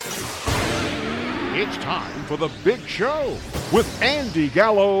It's time for the big show with Andy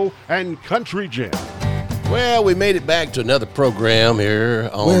Gallo and Country Jim. Well, we made it back to another program here.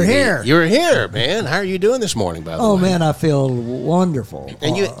 We're here. You're here, man. How are you doing this morning, by the way? Oh, man, I feel wonderful.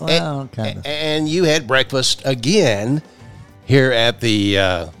 And you, and you had breakfast again here at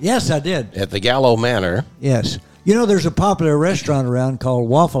the yes, I did. At the Gallo Manor. Yes. You know, there's a popular restaurant around called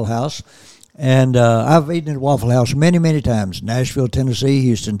Waffle House, and I've eaten at Waffle House many, many times. Nashville, Tennessee,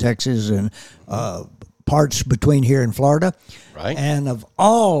 Houston, Texas, and parts between here and Florida. Right. And of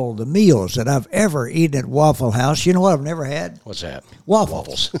all the meals that I've ever eaten at Waffle House, you know what I've never had? What's that?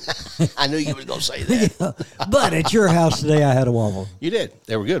 Waffles. I knew you were going to say that. Yeah. But at your house today, I had a waffle. You did.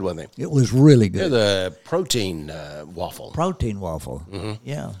 They were good, weren't they? It was really They're good. the protein waffle. Protein waffle. Mm-hmm.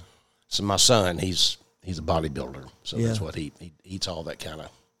 Yeah. So my son, he's a bodybuilder, so Yeah. that's what he eats all that kind of.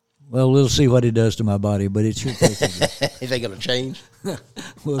 Well, we'll see what he does to my body, but it's your take. Is they going to change?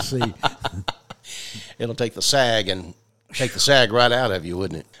 We'll see. It'll take the sag right out of you,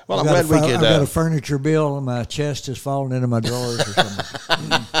 wouldn't it? Well, I'm glad we could. I've got a furniture bill, and my chest is falling into my drawers or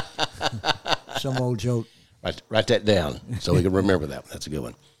something. Some old joke. Write that down so we can remember that. That's a good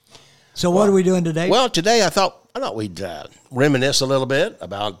one. So what are we doing today? Well, today I thought we'd reminisce a little bit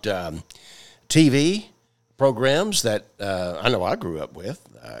about TV programs that I know I grew up with.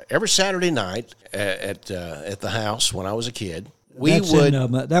 Every Saturday night at the house when I was a kid,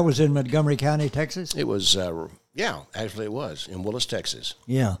 that was in Montgomery County, Texas? It was, actually it was in Willis, Texas.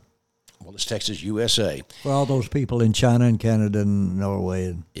 Yeah. Willis, Texas, USA. For all those people in China and Canada and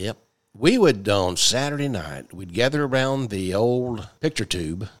Norway. Yep. We would, on Saturday night, we'd gather around the old picture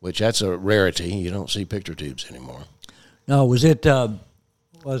tube, which that's a rarity. You don't see picture tubes anymore. No, was it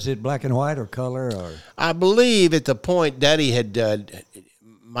black and white or color? Or I believe at the point Daddy had,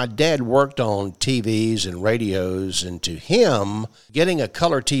 my dad worked on TVs and radios, and to him, getting a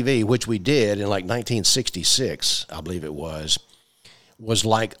color TV, which we did in like 1966, I believe it was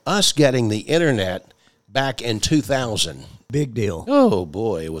like us getting the internet back in 2000. Big deal. Oh,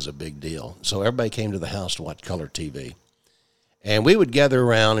 boy, it was a big deal. So everybody came to the house to watch color TV. And we would gather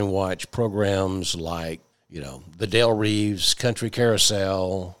around and watch programs like, the Dale Reeves Country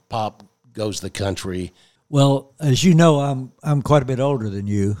Carousel, Pop Goes the Country. Well, as you know, I'm quite a bit older than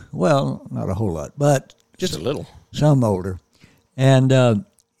you. Well, not a whole lot, but Just a little. Some older. And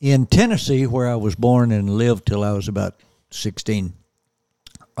in Tennessee, where I was born and lived till I was about 16,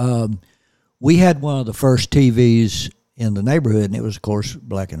 we had one of the first TVs in the neighborhood, and it was, of course,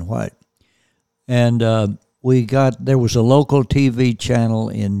 black and white. And there was a local TV channel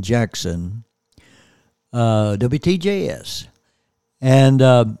in Jackson, WTJS,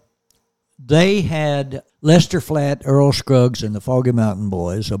 and they had Lester Flatt, Earl Scruggs, and the Foggy Mountain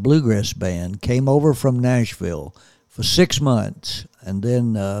Boys, a bluegrass band, came over from Nashville for 6 months, and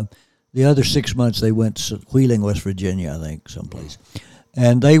then the other 6 months they went to Wheeling, West Virginia, I think, someplace.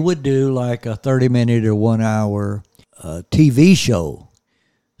 And they would do like a 30-minute or 1 hour TV show.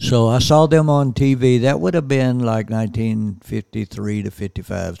 So I saw them on TV. That would have been like 1953 to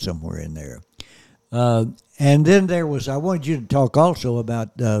 55, somewhere in there. And then I wanted you to talk also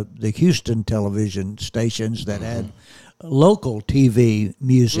about the Houston television stations that had local TV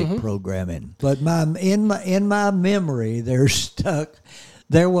music programming. But in my memory, there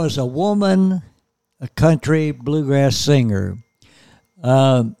was a woman, a country bluegrass singer,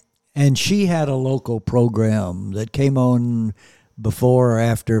 and she had a local program that came on before or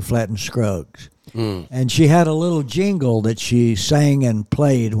after Flatt and Scruggs. And she had a little jingle that she sang and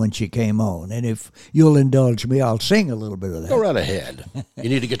played when she came on. And if you'll indulge me, I'll sing a little bit of that. Go right ahead. You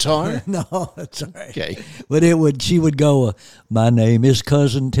need a guitar? No, that's all right. Okay. But she would go, my name is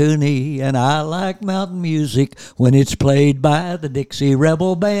Cousin Toonie, and I like mountain music when it's played by the Dixie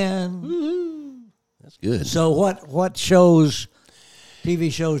Rebel Band. Woo-hoo. That's good. So what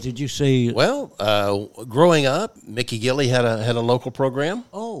TV shows did you see? Well, growing up, Mickey Gilley had a local program.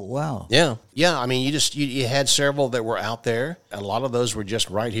 Oh, wow. Yeah. I mean, you had several that were out there. A lot of those were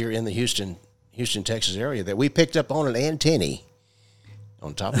just right here in the Houston, Texas area that we picked up on an antenna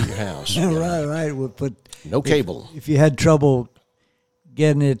on top of your house. Right. We'll put no cable. If you had trouble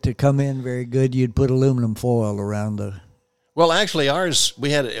getting it to come in very good, you'd put aluminum foil around the. Well, actually, we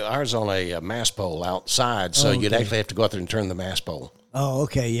had ours on a mast pole outside, so you'd actually have to go out there and turn the mast pole. Oh,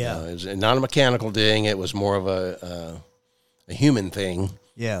 okay, yeah. It was not a mechanical thing. It was more of a human thing.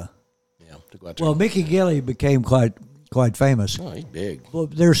 Yeah. Yeah. To go out there. Well, Mickey Gilley became quite quite famous. Oh, he's big. Well,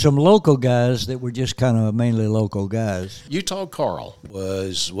 there's some local guys that were just kind of mainly local guys. Utah Carl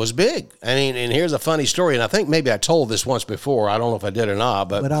was big. I mean, and here's a funny story, and I think maybe I told this once before. I don't know if I did or not,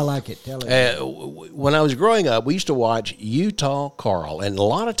 But I like it. Tell it. when I was growing up, we used to watch Utah Carl, and a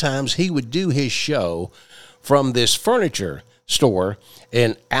lot of times he would do his show from this furniture store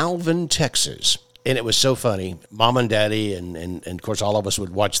in Alvin, Texas. And it was so funny. Mom and Daddy, and of course, all of us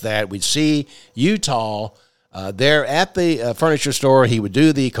would watch that. We'd see Utah there at the furniture store. He would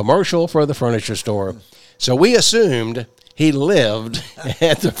do the commercial for the furniture store. So we assumed he lived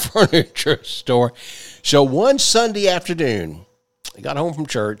at the furniture store. So one Sunday afternoon, I got home from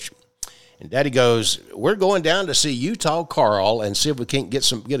church, and Daddy goes, "We're going down to see Utah Carl and see if we can't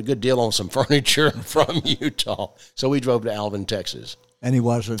get a good deal on some furniture from Utah." So we drove to Alvin, Texas. And he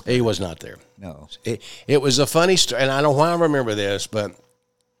wasn't there. He was not there. No. It was a funny story, and I don't know why I remember this, but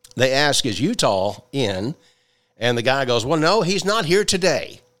they asked, "Is Utah in?" And the guy goes, "Well, no, he's not here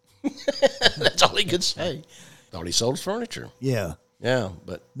today." That's all he could say. Thought he sold his furniture. Yeah. Yeah,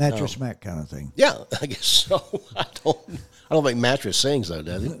 but Mattress Mac kind of thing. yeah, I guess so. I don't think Mattress sings though,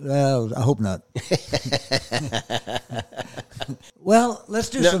 does he? Well, I hope not. Well, let's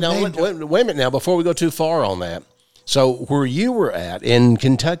do some Now, name wait a minute now, before we go too far on that. So where you were at in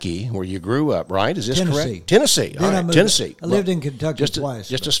Kentucky, where you grew up, right? Is this Tennessee. correct? Tennessee. All right, Tennessee. I lived in Kentucky twice.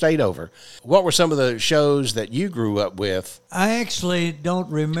 Just a state over. What were some of the shows that you grew up with? I actually don't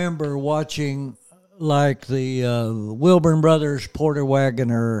remember watching like the Wilburn Brothers Porter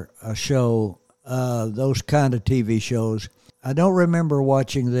Wagoner show, those kind of TV shows. I don't remember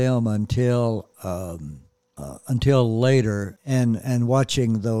watching them until later, and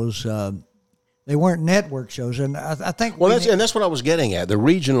watching those. They weren't network shows, and I think. Well, that's what I was getting at. The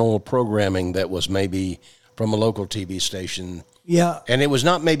regional programming that was maybe from a local TV station. Yeah, and it was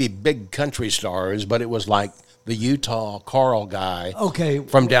not maybe big country stars, but it was like the Utah Carl guy. Okay.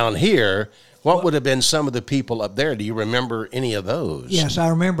 From down here. What would have been some of the people up there? Do you remember any of those? Yes, I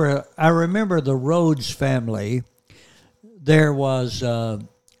remember. I remember the Rhodes family. There was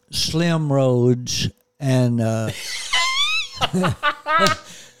Slim Rhodes and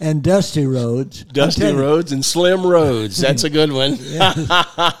and Dusty Rhodes. Dusty Rhodes and Slim Rhodes. That's a good one.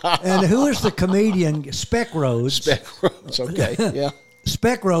 And who is the comedian? Speck Rhodes. Speck Rhodes. Okay. Yeah.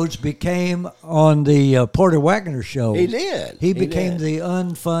 Speck Rhodes became on the Porter Wagoner show. He did. He became the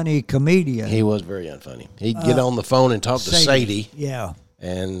unfunny comedian. He was very unfunny. He'd get on the phone and talk to Sadie. Yeah.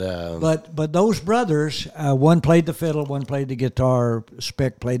 And but those brothers, one played the fiddle, one played the guitar,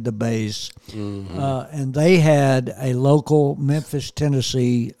 Speck played the bass, and they had a local Memphis,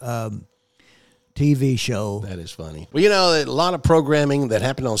 Tennessee TV show. That is funny. Well, you know, a lot of programming that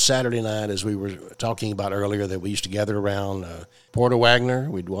happened on Saturday night, as we were talking about earlier, that we used to gather around Porter Wagoner.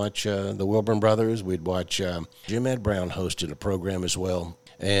 We'd watch the Wilburn Brothers. We'd watch Jim Ed Brown hosted a program as well.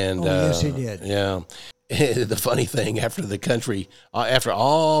 And yes, he did. Yeah. The funny thing, after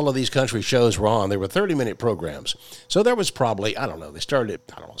all of these country shows were on, there were 30-minute programs. So there was probably, they started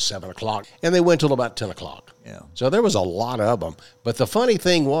at, 7 o'clock, and they went till about 10 o'clock. Yeah. So there was a lot of them. But the funny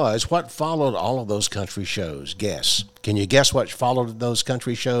thing was, what followed all of those country shows? Guess. Can you guess what followed those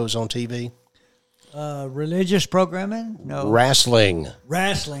country shows on TV? Religious programming? No. Wrestling.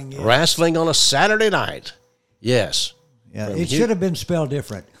 Wrestling, yeah. Wrestling on a Saturday night. Yes. Yeah, it should have been spelled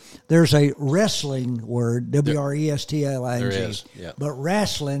different. There's a wrestling word, W-R-E-S-T-L-I-N-G. There is, yeah. But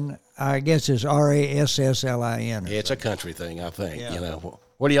wrestling, I guess, is R-A-S-S-L-I-N. It's a country thing, I think. Yeah. You know,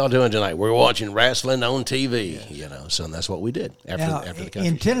 what are y'all doing tonight? We're watching wrestling on TV. Yes. You know, so that's what we did after the country.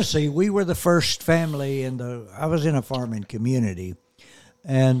 In Tennessee, we were the first family I was in a farming community,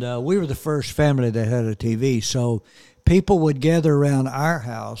 and we were the first family that had a TV. So people would gather around our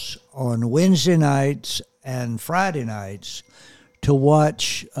house on Wednesday nights and Friday nights to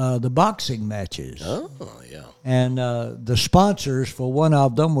watch the boxing matches. Oh, yeah. And the sponsors for one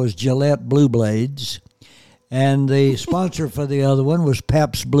of them was Gillette Blue Blades, and the sponsor for the other one was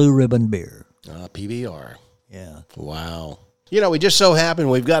Pabst Blue Ribbon Beer. PBR. Yeah. Wow. You know, we just so happened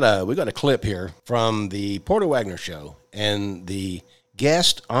we've got a clip here from the Porter Wagoner show, and the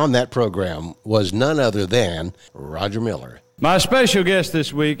guest on that program was none other than Roger Miller. My special guest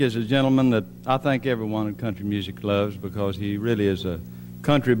this week is a gentleman that I think everyone in country music loves because he really is a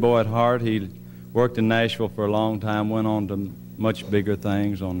country boy at heart. He worked in Nashville for a long time, went on to much bigger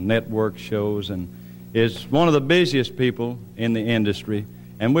things on network shows, and is one of the busiest people in the industry.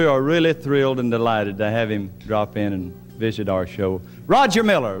 And we are really thrilled and delighted to have him drop in and visit our show. Roger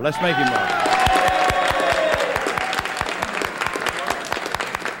Miller, let's make him welcome.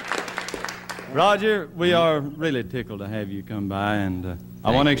 Roger, we are really tickled to have you come by, and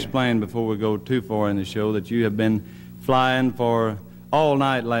I want to explain before we go too far in the show that you have been flying for all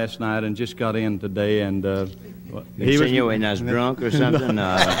night last night and just got in today. And he was when I was drunk or something.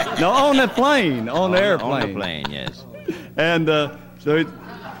 No, on the plane, on the airplane. On the plane, yes. And so.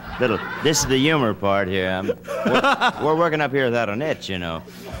 This is the humor part here. We're working up here without a net, you know.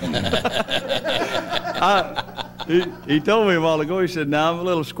 He told me a while ago, he said, now I'm a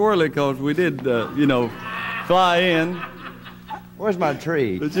little squirrely because we did, fly in. Where's my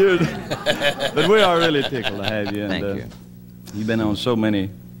tree? But we are really tickled to have you. And, Thank you. You've been on so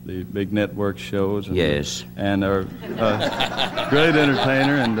many the big network shows. And, yes. And are great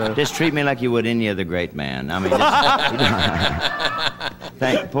entertainer. And just treat me like you would any other great man. I mean,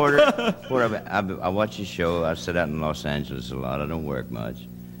 thank Porter. I watch your show. I sit out in Los Angeles a lot. I don't work much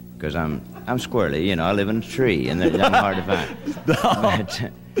because I'm squirrely. You know, I live in a tree, and I'm hard to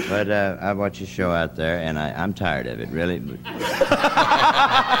find. But I watch your show out there, and I'm tired of it, really.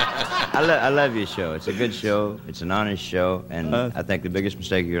 I love your show. It's a good show. It's an honest show, and I think the biggest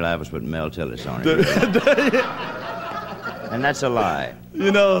mistake of your life was putting Mel Tillis on it. And that's a lie.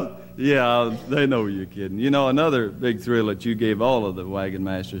 You know, yeah, they know you're kidding. You know, another big thrill that you gave all of the Wagon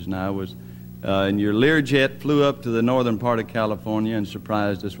Masters and I was in your Learjet flew up to the northern part of California and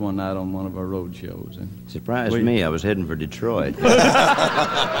surprised us one night on one of our road shows. And surprised me. I was heading for Detroit.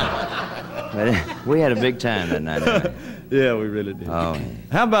 But we had a big time that night. Anyway. Yeah, we really did. Oh.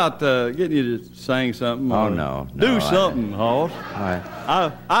 How about getting you to sing something? Oh, no. Do something, Hoss. All right.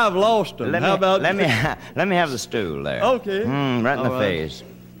 I've lost them. How about let me have the stool there. Okay. Right in the face.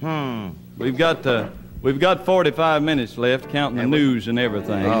 We've got 45 minutes left, counting the news and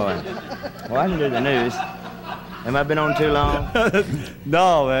everything. Oh, well, I can do the news. Have I been on too long?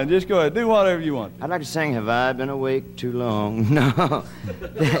 No, man. Just go ahead. Do whatever you want. I'd like to sing "Have I Been Awake Too Long?" No,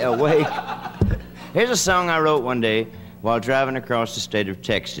 awake. Here's a song I wrote one day while driving across the state of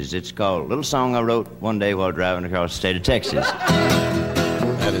Texas. It's called "Little Song I Wrote One Day While Driving Across the State of Texas."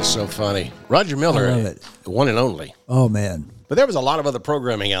 That is so funny. Roger Miller, one and only. Oh, man. But there was a lot of other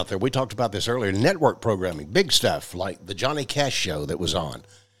programming out there. We talked about this earlier. Network programming, big stuff like the Johnny Cash show that was on.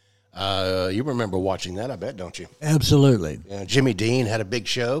 You remember watching that, I bet, don't you? Absolutely. Jimmy Dean had a big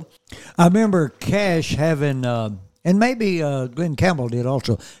show. I remember Cash having, and maybe Glenn Campbell did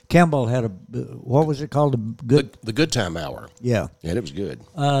also. Campbell had what was it called? The Good Time Hour. Yeah. Yeah, it was good.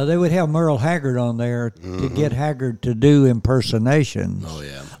 They would have Merle Haggard on there to get Haggard to do impersonations. Oh,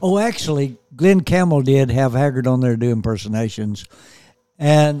 yeah. Oh, actually, Glenn Campbell did have Haggard on there to do impersonations.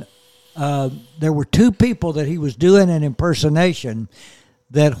 And there were two people that he was doing an impersonation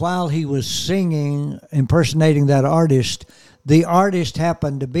that while he was singing, impersonating that artist, the artist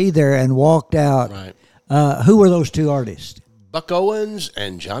happened to be there and walked out. Right. Who were those two artists? Buck Owens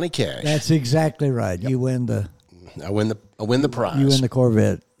and Johnny Cash. That's exactly right. Yep. You win the. I win the prize. You win the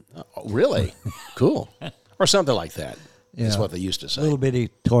Corvette. Really? Cool. Or something like that. Yeah. That's what they used to say. A little bitty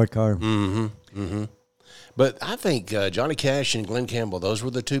toy car. Mm-hmm. Mm-hmm. But I think Johnny Cash and Glenn Campbell, those were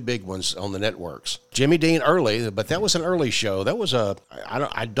the two big ones on the networks. Jimmy Dean early, but that was an early show. That was I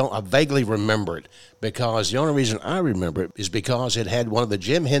vaguely remember it because the only reason I remember it is because it had one of the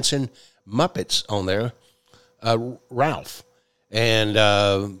Jim Henson Muppets on there, Ralph. And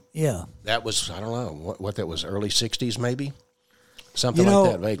that was, I don't know, what that was, early 60s maybe? Something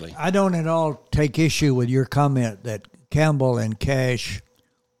like that, vaguely. I don't at all take issue with your comment that Campbell and Cash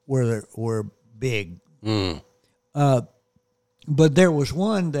were big. But there was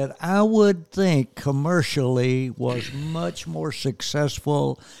one that I would think commercially was much more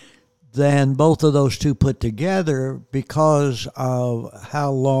successful than both of those two put together because of how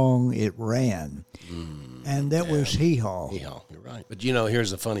long it ran. And that was Hee Haw. Hee Haw, you're right. But,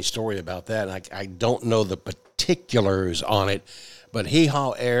 here's the funny story about that. And I don't know the particulars on it, but Hee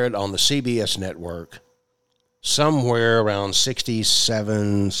Haw aired on the CBS network somewhere around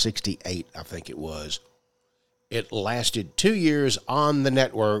 67, 68, I think it was. It lasted 2 years on the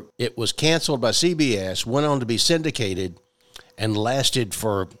network. It was canceled by CBS, went on to be syndicated, and lasted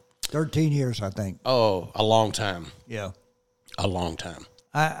for 13 years, I think. Oh, a long time. Yeah. A long time.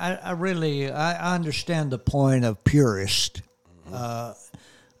 I really understand the point of purist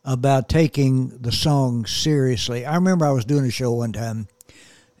about taking the song seriously. I remember I was doing a show one time,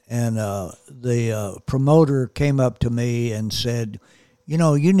 and the promoter came up to me and said,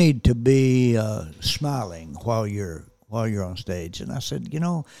 you need to be smiling while you're on stage. And I said,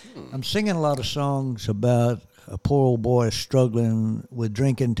 I'm singing a lot of songs about a poor old boy struggling with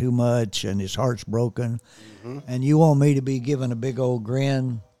drinking too much and his heart's broken, and you want me to be giving a big old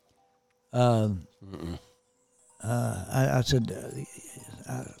grin? I said,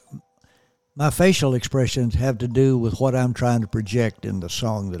 my facial expressions have to do with what I'm trying to project in the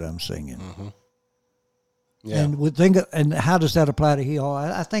song that I'm singing. Yeah. And would think, and how does that apply to hee haw?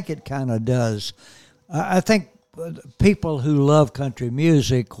 I think it kind of does. I think people who love country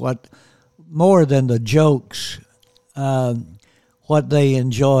music, what more than the jokes, what they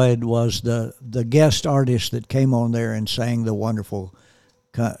enjoyed was the guest artists that came on there and sang the wonderful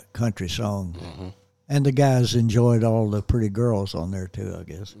country song. Mm-hmm. And the guys enjoyed all the pretty girls on there too, I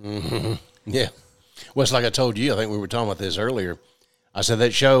guess. Mm-hmm. Yeah. Well, it's like I told you, I think we were talking about this earlier. I said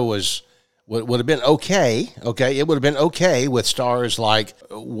that show would have been okay. Okay, it would have been okay with stars like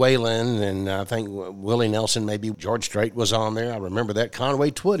Waylon and I think Willie Nelson, maybe George Strait was on there. I remember that.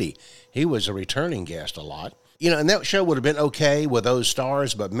 Conway Twitty, he was a returning guest a lot. And that show would have been okay with those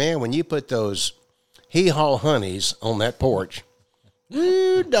stars, but man, when you put those hee-haw honeys on that porch,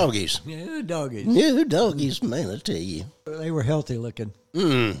 ooh, doggies. Yeah, doggies. New doggies, man, I tell you. They were healthy looking.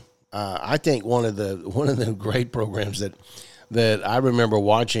 I think one of the great programs that I remember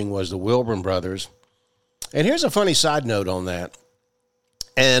watching was the Wilburn Brothers. And here's a funny side note on that.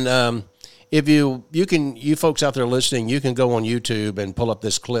 And if you folks out there listening, you can go on YouTube and pull up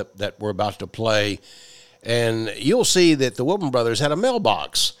this clip that we're about to play, and you'll see that the Wilburn Brothers had a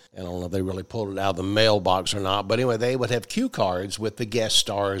mailbox. I don't know if they really pulled it out of the mailbox or not, but anyway, they would have cue cards with the guest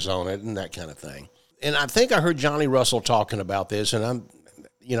stars on it and that kind of thing. And I think I heard Johnny Russell talking about this, and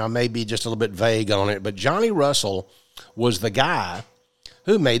I may be just a little bit vague on it, but Johnny Russell was the guy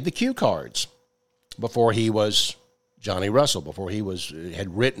who made the cue cards before he was Johnny Russell, before he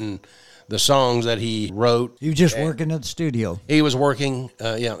had written the songs that he wrote. He was just working at the studio. He was working,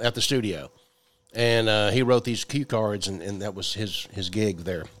 at the studio. And he wrote these cue cards, and that was his gig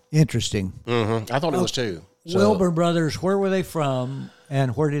there. Interesting. Mm-hmm. I thought it was too. So, Wilburn Brothers, where were they from,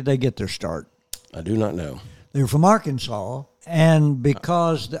 and where did they get their start? I do not know. They were from Arkansas, and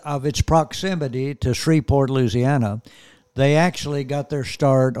because of its proximity to Shreveport, Louisiana, they actually got their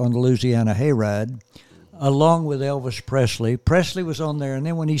start on the Louisiana Hayride, along with Elvis Presley. Presley was on there, and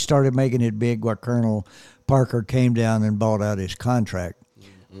then when he started making it big, Colonel Parker came down and bought out his contract.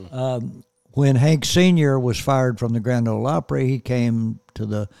 Mm-hmm. When Hank Sr. was fired from the Grand Ole Opry, he came to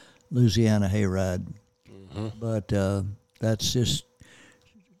the Louisiana Hayride. Mm-hmm. But that's just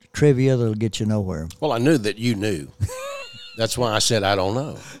trivia that'll get you nowhere. Well, I knew that you knew. That's why I said I don't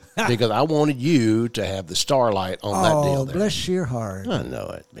know. Because I wanted you to have the starlight on that deal there. Oh, bless your heart. I know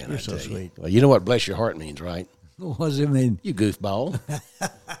it, man. You're so sweet. Well, you know what bless your heart means, right? What does it mean? You goofball.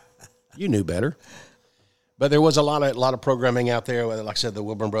 You knew better. But there was a lot of programming out there. Like I said, the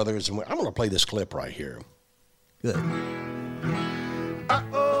Wilburn Brothers. And I'm going to play this clip right here. Good.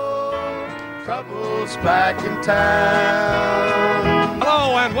 Uh-oh, trouble's back in town.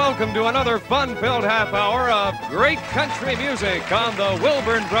 Hello and welcome to another fun-filled half hour of great country music on the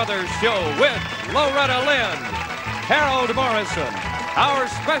Wilburn Brothers Show with Loretta Lynn, Harold Morrison, our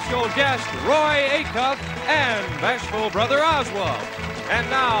special guest Roy Acuff, and bashful brother Oswald. And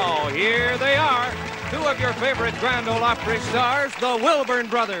now, here they are, two of your favorite Grand Ole Opry stars, the Wilburn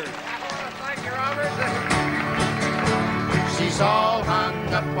Brothers. Thank you, Robert. She's all hung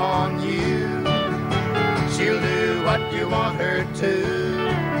up on you. She'll do what you want her to.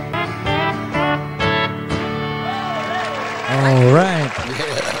 All right.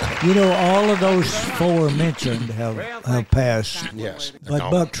 All of those four mentioned have passed. Yes. But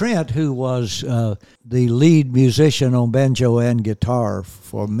Buck Trent, who was the lead musician on banjo and guitar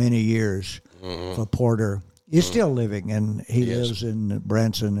for many years for Porter, is still living, and he lives in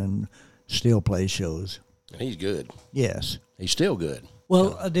Branson and still plays shows. He's good. Yes. He's still good.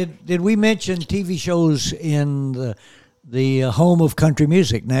 Well, did we mention TV shows in the home of country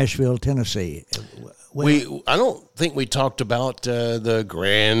music, Nashville, Tennessee? I don't think we talked about the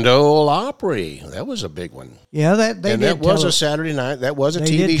Grand Ole Opry. That was a big one. Yeah, that was a Saturday night. That was a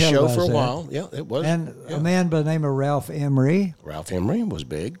TV show for a while. Yeah, it was. And a man by the name of Ralph Emery. Ralph Emery was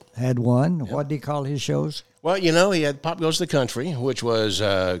big. Had one. Yep. What did he call his shows? Well, he had Pop Goes to the Country, which was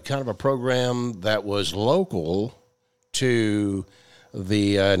kind of a program that was local to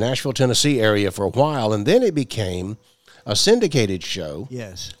the Nashville, Tennessee area for a while, and then it became a syndicated show,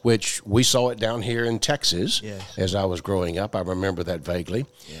 yes, which we saw it down here in Texas as I was growing up. I remember that vaguely.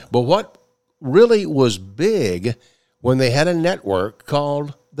 Yeah. But what really was big when they had a network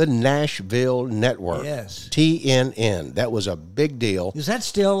called the Nashville Network, TNN. That was a big deal. Is that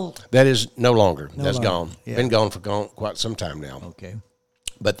still? That is no longer. That's longer. Gone. Yeah. Been gone for quite some time now. Okay.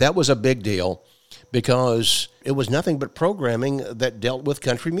 But that was a big deal because it was nothing but programming that dealt with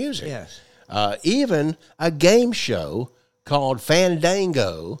country music. Yes. Even a game show called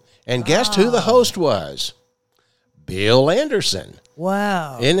Fandango, and guess who the host was? Bill Anderson.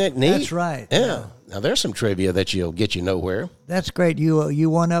 Wow. Isn't it neat? That's right. Yeah. Now, there's some trivia that will get you nowhere. That's great. You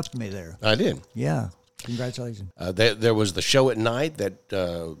one-upped me there. I did. Yeah. Congratulations. There was the show at night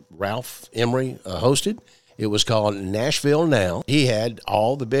that Ralph Emery hosted. It was called Nashville Now. He had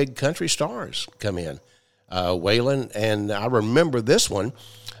all the big country stars come in. Waylon, and I remember this one.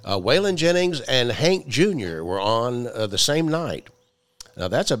 Waylon Jennings and Hank Jr. were on the same night. Now,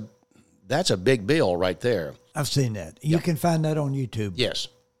 that's a big bill right there. I've seen that. You can find that on YouTube. Yes.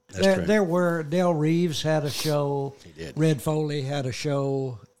 That's There were Del Reeves had a show. He did. Red Foley had a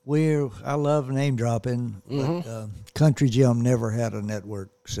show. I love name dropping. But, Country Jim never had a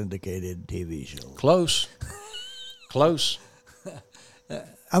network syndicated TV show. Close.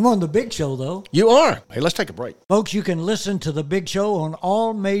 I'm on The Big Show, though. You are. Hey, let's take a break. Folks, you can listen to The Big Show on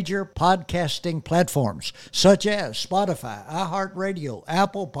all major podcasting platforms, such as Spotify, iHeartRadio,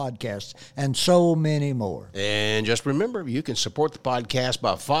 Apple Podcasts, and so many more. And just remember, you can support the podcast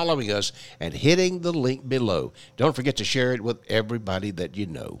by following us and hitting the link below. Don't forget to share it with everybody that you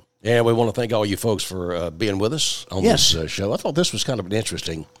know. And we want to thank all you folks for being with us on this show. I thought this was kind of an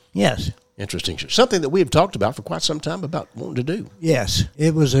interesting show. Something that we have talked about for quite some time about wanting to do. Yes.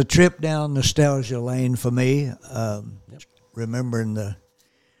 It was a trip down nostalgia lane for me, remembering the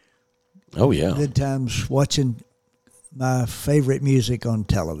good times watching my favorite music on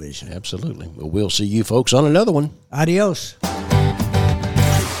television. Absolutely. Well, we'll see you folks on another one. Adios.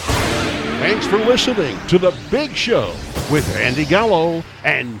 Thanks for listening to The Big Show with Andy Gallo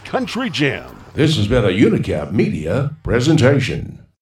and Country Jim. This has been a Unicap Media presentation.